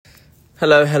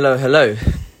Hello, hello, hello.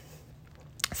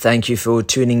 Thank you for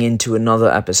tuning in to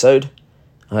another episode.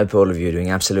 I hope all of you are doing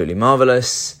absolutely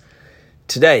marvelous.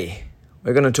 Today,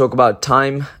 we're going to talk about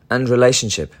time and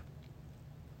relationship.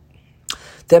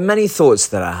 There are many thoughts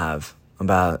that I have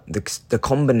about the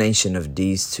combination of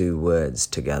these two words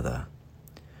together.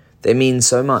 They mean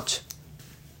so much.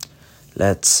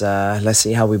 Let's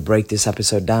see how we break this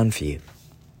episode down for you.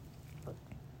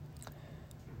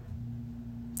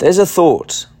 There's a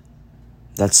thought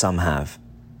that some have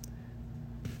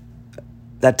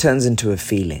that turns into a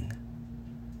feeling.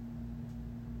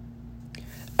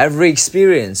 Every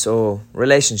experience or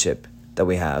relationship that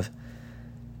we have,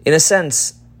 in a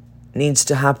sense, needs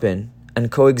to happen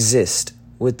and coexist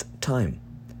with time.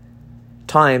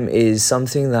 Time is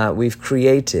something that we've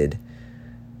created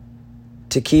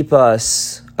to keep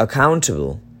us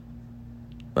accountable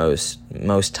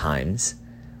most times,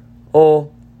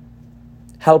 or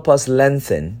help us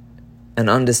lengthen and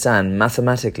understand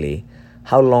mathematically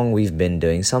how long we've been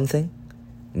doing something,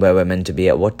 where we're meant to be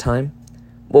at what time,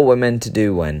 what we're meant to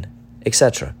do when,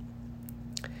 etc.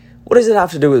 What does it have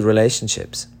to do with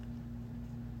relationships?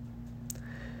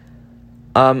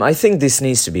 I think this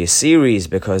needs to be a series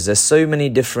because there's so many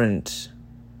different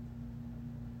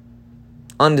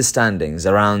understandings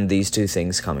around these two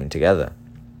things coming together.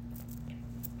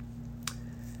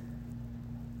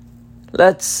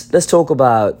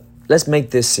 Let's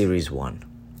make this series one.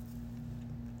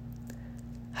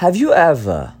 Have you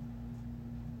ever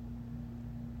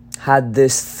had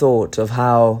this thought of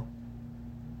how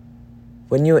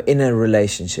when you're in a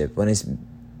relationship, when it's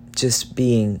just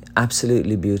being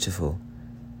absolutely beautiful,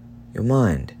 your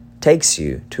mind takes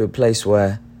you to a place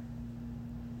where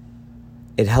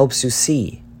it helps you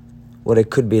see what it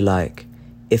could be like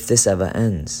if this ever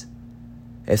ends,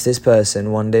 if this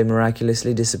person one day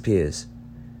miraculously disappears,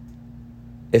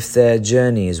 if their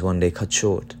journey is one day cut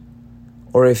short,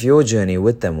 or if your journey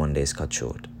with them one day is cut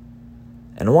short.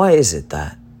 And why is it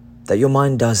that your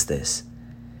mind does this?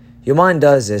 Your mind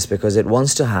does this because it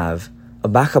wants to have a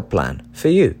backup plan for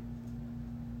you.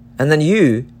 And then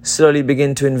you slowly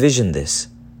begin to envision this.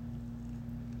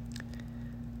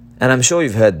 And I'm sure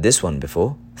you've heard this one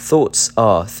before. Thoughts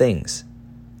are things.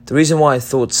 The reason why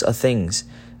thoughts are things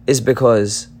is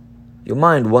because your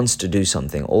mind wants to do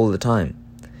something all the time.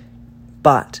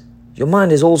 But your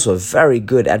mind is also very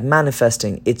good at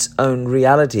manifesting its own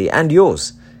reality and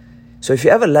yours. So if you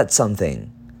ever let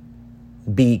something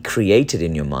be created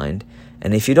in your mind,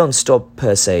 and if you don't stop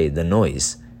per se the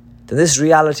noise, then this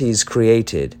reality is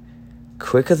created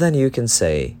quicker than you can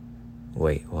say,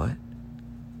 wait, what?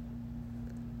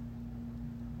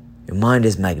 Your mind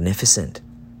is magnificent.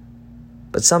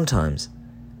 But sometimes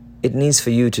it needs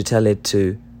for you to tell it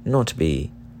to not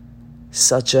be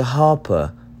such a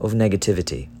harper of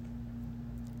negativity.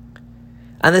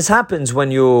 And this happens when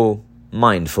you're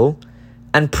mindful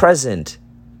and present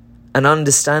and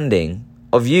understanding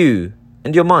of you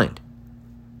and your mind.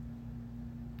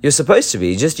 You're supposed to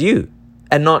be just you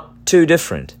and not too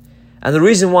different. And the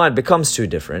reason why it becomes too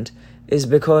different is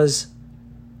because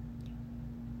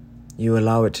you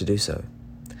allow it to do so.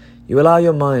 You allow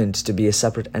your mind to be a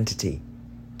separate entity,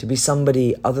 to be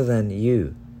somebody other than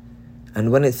you.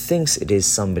 And when it thinks it is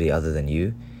somebody other than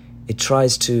you, it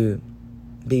tries to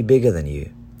be bigger than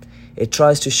you. It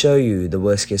tries to show you the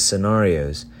worst case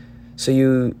scenarios, so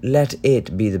you let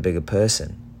it be the bigger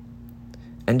person.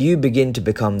 And you begin to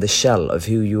become the shell of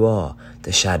who you are,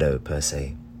 the shadow per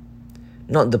se.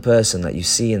 Not the person that you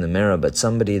see in the mirror, but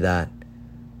somebody that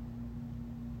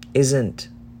isn't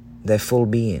their full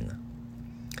being.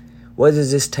 Where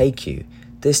does this take you?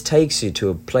 This takes you to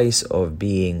a place of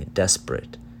being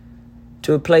desperate,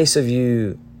 to a place of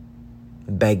you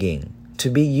begging to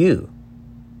be you.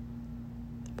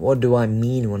 What do I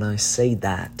mean when I say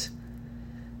that?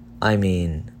 I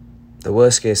mean, the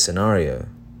worst case scenario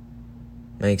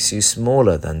makes you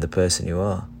smaller than the person you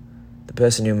are, the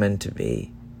person you're meant to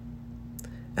be.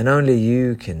 And only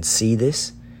you can see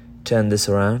this, turn this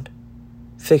around,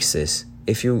 fix this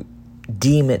if you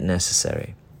deem it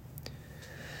necessary.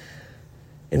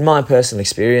 In my personal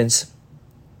experience,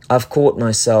 I've caught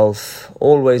myself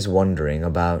always wondering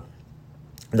about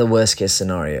the worst case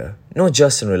scenario, not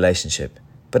just in relationship,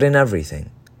 but in everything.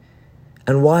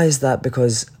 And why is that?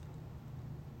 Because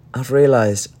I've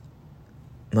realized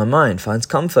my mind finds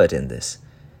comfort in this.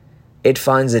 It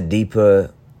finds a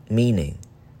deeper meaning.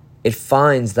 It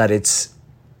finds that it's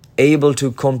able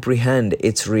to comprehend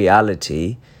its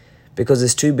reality because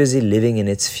it's too busy living in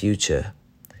its future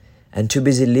and too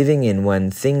busy living in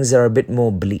when things are a bit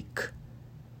more bleak,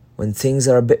 when things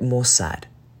are a bit more sad.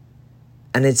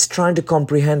 And it's trying to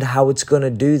comprehend how it's going to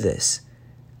do this.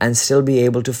 and still be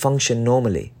able to function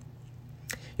normally.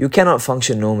 You cannot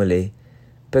function normally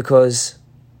because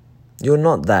you're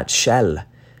not that shell.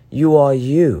 You are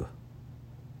you.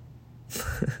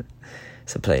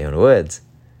 It's a play on words.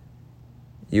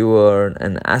 You are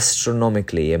an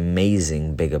astronomically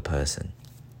amazing bigger person.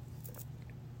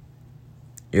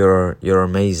 You're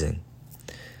amazing.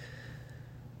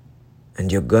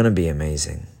 And you're gonna be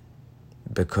amazing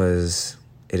because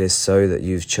it is so that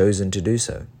you've chosen to do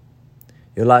so.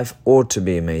 Your life ought to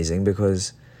be amazing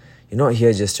because you're not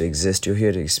here just to exist, you're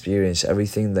here to experience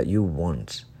everything that you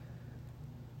want.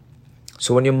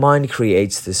 So when your mind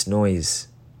creates this noise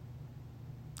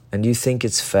and you think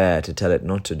it's fair to tell it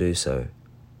not to do so,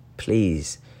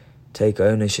 please take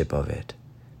ownership of it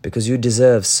because you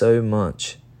deserve so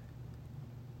much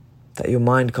that your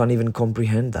mind can't even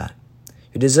comprehend that.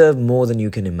 You deserve more than you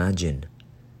can imagine.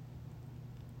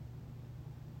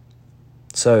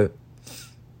 So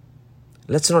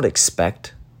let's not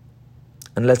expect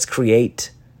and let's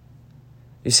create.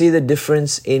 You see the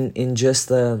difference in just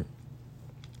those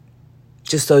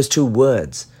two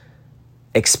words,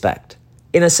 expect.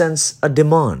 In a sense, a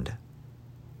demand.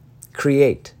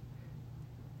 Create.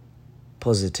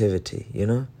 Positivity,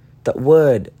 That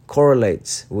word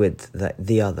correlates with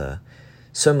the other,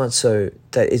 so much so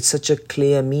that it's such a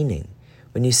clear meaning.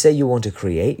 When you say you want to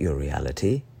create your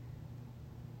reality,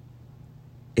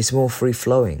 it's more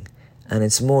free-flowing and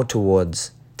it's more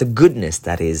towards the goodness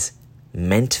that is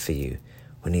meant for you.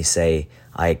 When you say,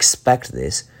 I expect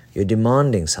this, you're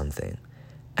demanding something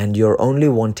and you're only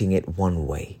wanting it one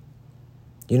way.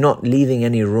 You're not leaving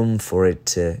any room for it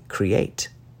to create.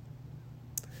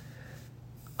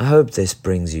 I hope this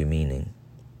brings you meaning.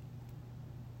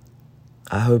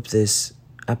 I hope this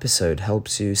episode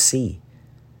helps you see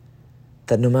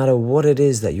that no matter what it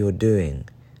is that you're doing,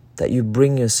 that you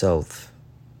bring yourself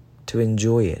to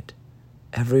enjoy it.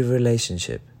 Every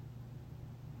relationship,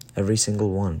 every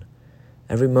single one,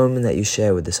 every moment that you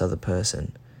share with this other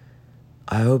person,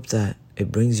 I hope that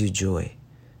it brings you joy.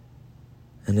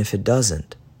 And if it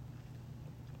doesn't,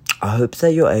 I hope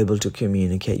that you're able to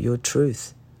communicate your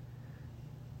truth.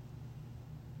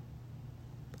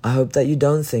 I hope that you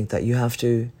don't think that you have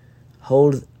to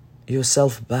hold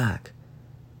yourself back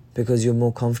because you're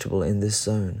more comfortable in this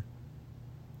zone.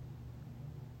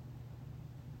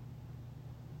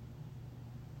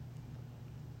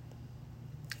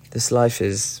 This life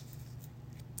is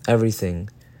everything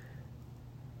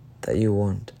that you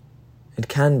want. It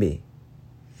can be.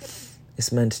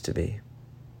 It's meant to be.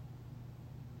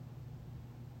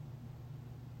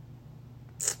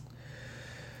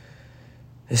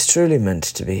 It's truly meant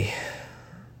to be.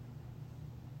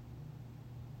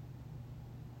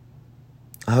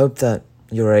 I hope that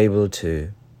you're able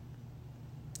to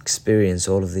experience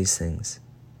all of these things.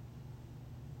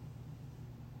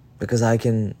 Because I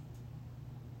can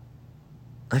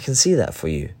see that for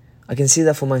you. I can see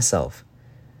that for myself.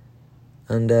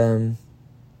 And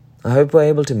I hope we're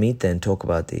able to meet there and talk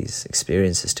about these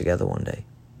experiences together one day.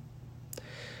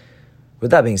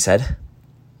 With that being said,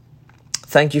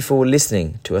 thank you for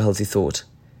listening to A Healthy Thought.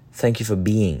 Thank you for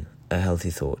being a healthy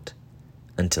thought.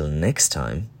 Until next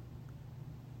time,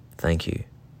 thank you.